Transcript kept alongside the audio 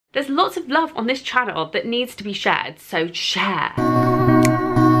There's lots of love on this channel that needs to be shared, so share.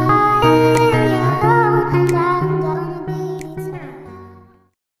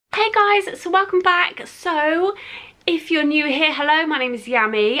 Hey guys, so welcome back. So if you're new here, hello, my name is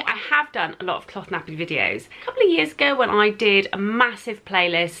Yami. I have done a lot of cloth nappy videos. A couple of years ago when I did a massive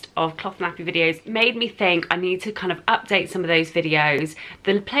playlist of cloth nappy videos, it made me think I need to kind of update some of those videos.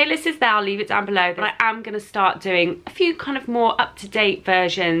 The playlist is there, I'll leave it down below, but I am going to start doing a few kind of more up-to-date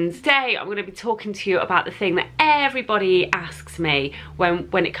versions. Today I'm going to be talking to you about the thing that everybody asks me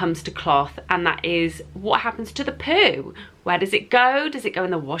when it comes to cloth, and that is what happens to the poo. Where does it go? Does it go in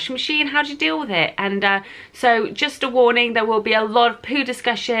the washing machine? How do you deal with it? And so just a warning, there will be a lot of poo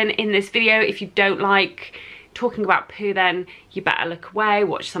discussion in this video. If you don't like talking about poo, then you better look away,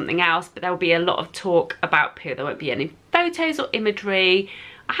 watch something else. But there will be a lot of talk about poo. There won't be any photos or imagery.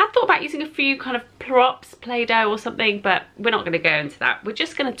 I had thought about using a few kind of props, Play-Doh or something, but we're not going to go into that. We're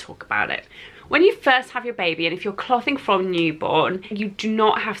just going to talk about it. When you first have your baby, and if you're clothing from newborn, you do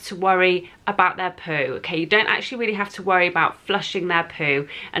not have to worry about their poo, okay? You don't actually really have to worry about flushing their poo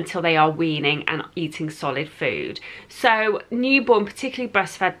until they are weaning and eating solid food. So newborn, particularly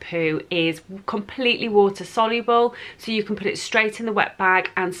breastfed poo, is completely water soluble, so you can put it straight in the wet bag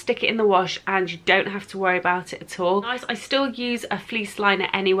and stick it in the wash, and you don't have to worry about it at all. I still use a fleece liner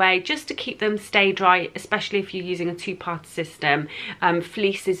anyway, just to keep them stay dry, especially if you're using a two-part system.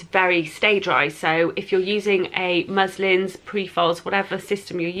 Fleece is very stay dry, so if you're using a muslins, pre-folds, whatever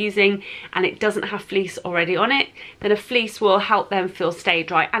system you're using, and it doesn't have fleece already on it, then a fleece will help them feel stay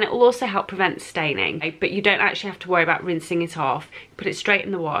dry, and it will also help prevent staining, but you don't actually have to worry about rinsing it off. Put it straight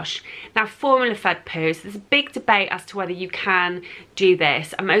in the wash. Now, formula fed poo, so there's a big debate as to whether you can do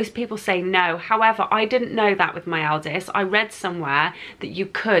this, and most people say no. However, I didn't know that with my eldest. I read somewhere that you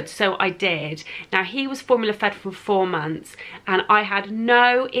could, so I did. Now, he was formula fed for 4 months, and I had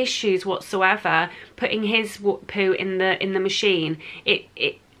no issues whatsoever putting his poo in the machine.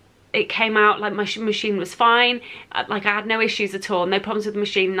 It came out like my machine was fine, like I had no issues at all, no problems with the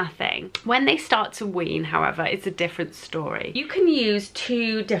machine, nothing. When they start to wean, however, it's a different story. You can use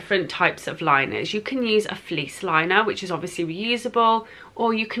 2 different types of liners. You can use a fleece liner, which is obviously reusable,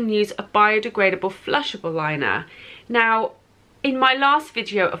 or you can use a biodegradable flushable liner. Now, in my last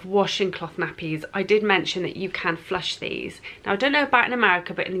video of washing cloth nappies, I did mention that you can flush these. Now, I don't know about in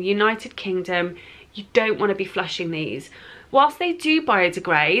America, but in the United Kingdom, you don't want to be flushing these. Whilst they do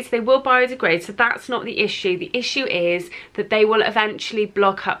biodegrade, they will biodegrade, so that's not the issue. The issue is that they will eventually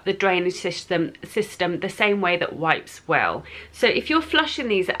block up the drainage system the same way that wipes will. So if you're flushing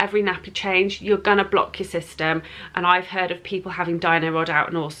these at every nappy change, you're gonna block your system. And I've heard of people having dino rod out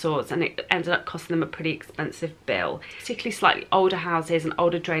and all sorts, and it ended up costing them a pretty expensive bill, particularly slightly older houses and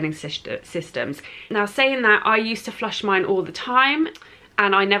older draining systems. Now, saying that, I used to flush mine all the time,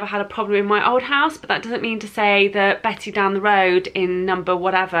 and I never had a problem in my old house, but that doesn't mean to say that Betty down the road in number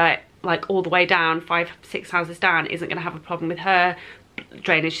whatever, like all the way down, 5-6 houses down, isn't going to have a problem with her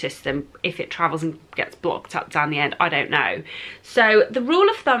drainage system if it travels and gets blocked up down the end. I don't know. So the rule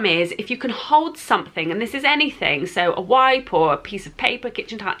of thumb is, if you can hold something, and this is anything, so a wipe or a piece of paper,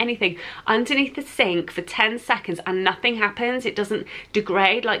 kitchen towel, anything, underneath the sink for 10 seconds and nothing happens, it doesn't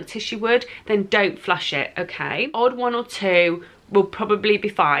degrade like tissue would, then don't flush it, okay? Odd 1 or 2 will probably be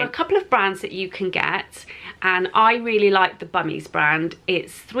fine. There are a couple of brands that you can get, and I really like the Bummies brand.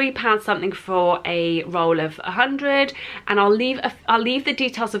 It's £3 something for a roll of 100, and I'll leave the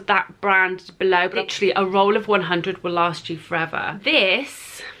details of that brand below, but actually a roll of 100 will last you forever.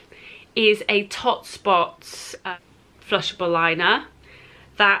 This is a Tots flushable liner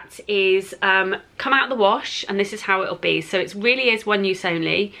that is come out of the wash, and this is how it'll be. So it really is one use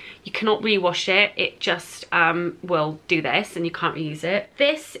only. You cannot rewash it. It just will do this, and you can't reuse it.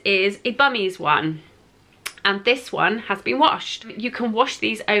 This is a Bummies one, and this one has been washed. You can wash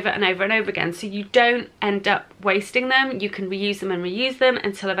these over and over and over again, so you don't end up wasting them. You can reuse them and reuse them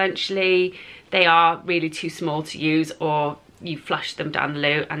until eventually they are really too small to use, or you flush them down the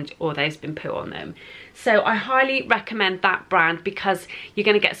loo or there's been poo on them. So I highly recommend that brand, because you're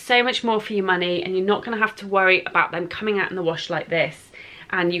going to get so much more for your money, and you're not going to have to worry about them coming out in the wash like this,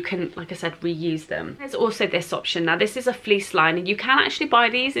 and you can, like I said, reuse them. There's also this option. Now, this is a fleece liner. You can actually buy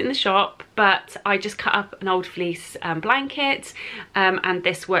these in the shop, but I just cut up an old fleece blanket, and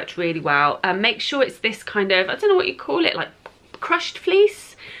this worked really well. Make sure it's this kind of, I don't know what you call it, like crushed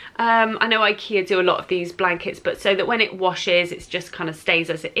fleece. I know IKEA do a lot of these blankets, but so that when it washes, it just kind of stays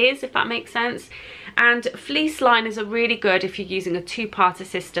as it is, if that makes sense. And fleece liners are really good if you're using a two-parter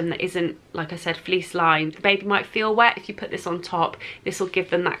system that isn't, like I said, fleece lined. The baby might feel wet. If you put this on top, this will give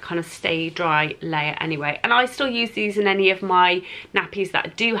them that kind of stay dry layer anyway. And I still use these in any of my nappies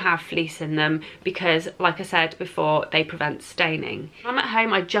that do have fleece in them because, like I said before, they prevent staining. When I'm at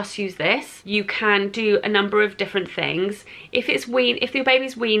home, I just use this. You can do a number of different things. If your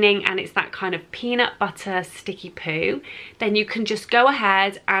baby's weaning and it's that kind of peanut butter sticky poo, then you can just go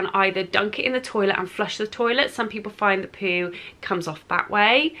ahead and either dunk it in the toilet and flush the toilet. Some people find the poo comes off that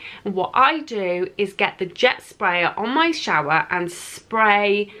way. And what I do is get the jet sprayer on my shower and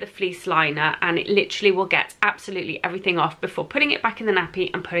spray the fleece liner, and it literally will get absolutely everything off before putting it back in the nappy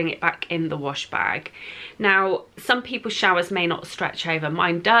and putting it back in the wash bag. Now, some people's showers may not stretch over.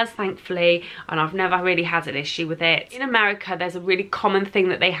 Mine does, thankfully, and I've never really had an issue with it. In America, there's a really common thing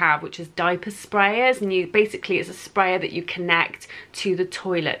that they have, which is diaper sprayers, and basically it's a sprayer that you connect to the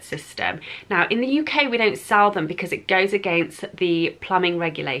toilet system. Now, in the UK, we don't sell them because it goes against the plumbing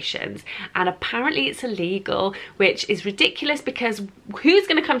regulations, and apparently it's illegal, which is ridiculous because who's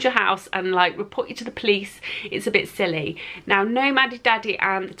going to come to your house and like report you to the police? It's a bit silly. Now, Nomad Daddy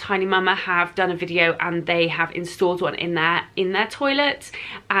and Tiny Mama have done a video and they have installed one in their toilet,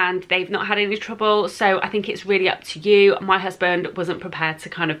 and they've not had any trouble. So I think it's really up to you. My husband wasn't prepared to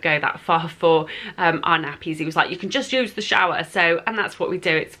kind of go that far for our nappies. He was like, you can just use the shower. So, and that's what we do.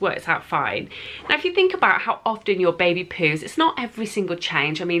 It works out fine. Now, if you think about how often your baby poos, it's not every single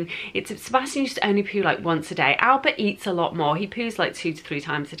change. I mean, Sebastian used to only poo like once a day. Albert eats a lot more. He poos like 2 to 3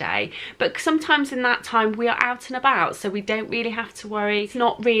 times a day. But sometimes in that time we are out and about, so we don't really have to worry. It's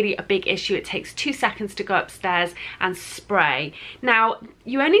not really a big issue. It takes 2 seconds to go upstairs and spray. Now,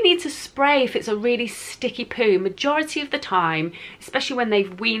 you only need to spray if it's a really sticky poo. Majority of the time, especially when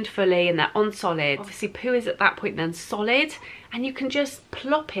they've weaned fully and they're on solid, obviously poo is at that point then solid, and you can just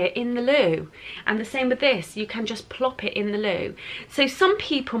plop it in the loo. And the same with this, you can just plop it in the loo. So some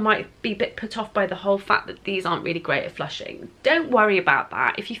people might be a bit put off by the whole fact that these aren't really great at flushing. Don't worry about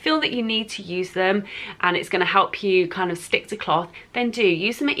that. If you feel that you need to use them and it's going to help you kind of stick to cloth, then do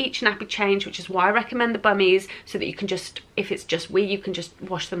use them at each nappy change, which is why I recommend the bummies, so that you can just, if it's just wee, you can just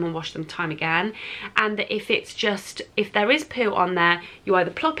wash them and wash them time again. And that if there is poo on there, you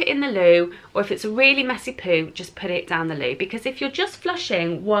either plop it in the loo, or if it's a really messy poo, just put it down the loo. Because if you're just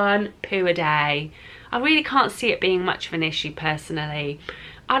flushing 1 poo a day, I really can't see it being much of an issue personally.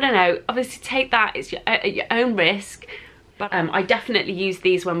 I don't know, obviously take that at your own risk, but I definitely use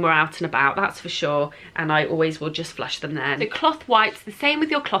these when we're out and about, that's for sure, and I always will just flush them then. The cloth wipes, the same with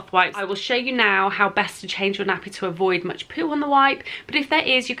your cloth wipes. I will show you now how best to change your nappy to avoid much poo on the wipe, but if there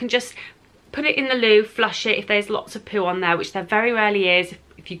is, you can just put it in the loo, flush it if there's lots of poo on there, which there very rarely is.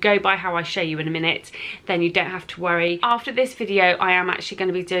 If you go by how I show you in a minute, then you don't have to worry. After this video, I am actually going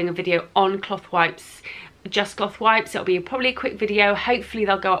to be doing a video on cloth wipes, just cloth wipes. It'll be probably a quick video. Hopefully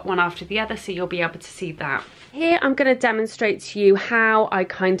they'll go up one after the other, so you'll be able to see that. Here I'm going to demonstrate to you how I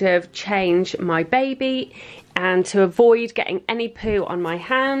kind of change my baby and to avoid getting any poo on my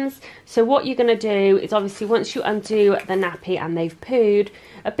hands. So what you're going to do is, obviously once you undo the nappy and they've pooed,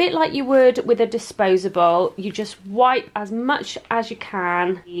 a bit like you would with a disposable, you just wipe as much as you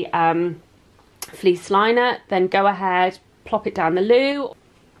can the fleece liner, then go ahead, plop it down the loo.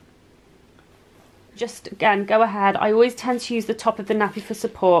 Just again, go ahead. I always tend to use the top of the nappy for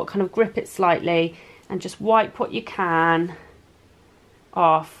support, kind of grip it slightly and just wipe what you can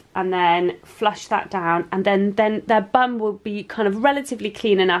off, and then flush that down, and then their bum will be kind of relatively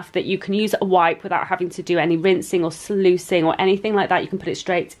clean enough that you can use a wipe without having to do any rinsing or sluicing or anything like that. You can put it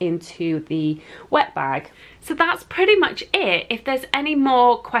straight into the wet bag. So that's pretty much it. If there's any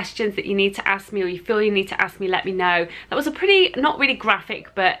more questions that you need to ask me, or you feel you need to ask me, let me know. That was a pretty, not really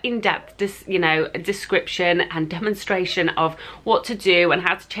graphic, but in-depth, description and demonstration of what to do and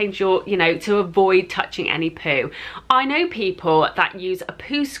how to change your, to avoid touching any poo. I know people that use a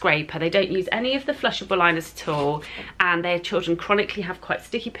poo scraper. They don't use any of the flushable liners at all, and their children chronically have quite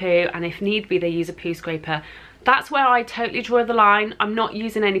sticky poo, and if need be, they use a poo scraper. That's where I totally draw the line. I'm not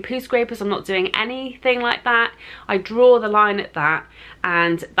using any poo scrapers. I'm not doing anything like that. I draw the line at that,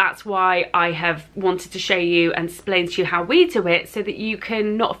 and that's why I have wanted to show you and explain to you how we do it, so that you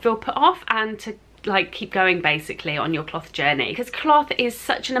can not feel put off and to like keep going basically on your cloth journey, because cloth is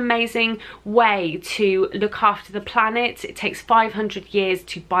such an amazing way to look after the planet. It takes 500 years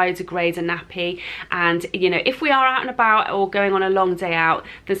to biodegrade a nappy, and you know, if we are out and about or going on a long day out,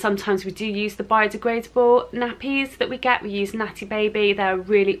 then sometimes we do use the biodegradable nappies that we get. We use Natty Baby. They're a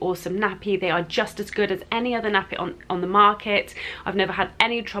really awesome nappy. They are just as good as any other nappy on the market. I've never had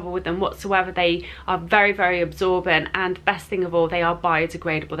any trouble with them whatsoever. They are very, very absorbent, and best thing of all, they are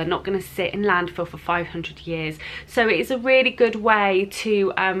biodegradable. They're not going to sit in landfill for 500 years. So it is a really good way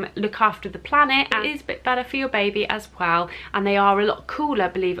to look after the planet, and it is a bit better for your baby as well, and they are a lot cooler,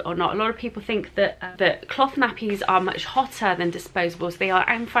 believe it or not. A lot of people think that that cloth nappies are much hotter than disposables. They are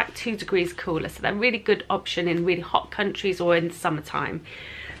in fact 2 degrees cooler, so they're a really good option in really hot countries or in the summertime.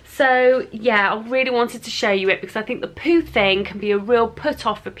 So yeah, I really wanted to show you it because I think the poo thing can be a real put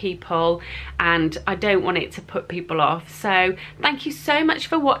off for people, and I don't want it to put people off. So thank you so much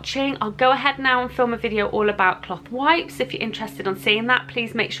for watching. I'll go ahead now and film a video all about cloth wipes. If you're interested in seeing that,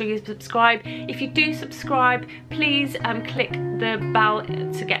 please make sure you subscribe. If you do subscribe, please click the bell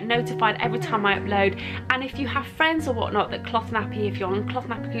to get notified every time I upload. And if you have friends or whatnot that cloth nappy, if you're on cloth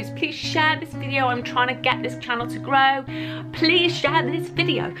nappy cruise, please share this video. I'm trying to get this channel to grow. Please share this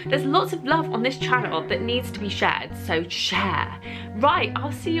video. There's lots of love on this channel that needs to be shared, so share. Right,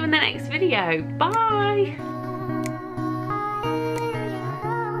 I'll see you in the next video. Bye.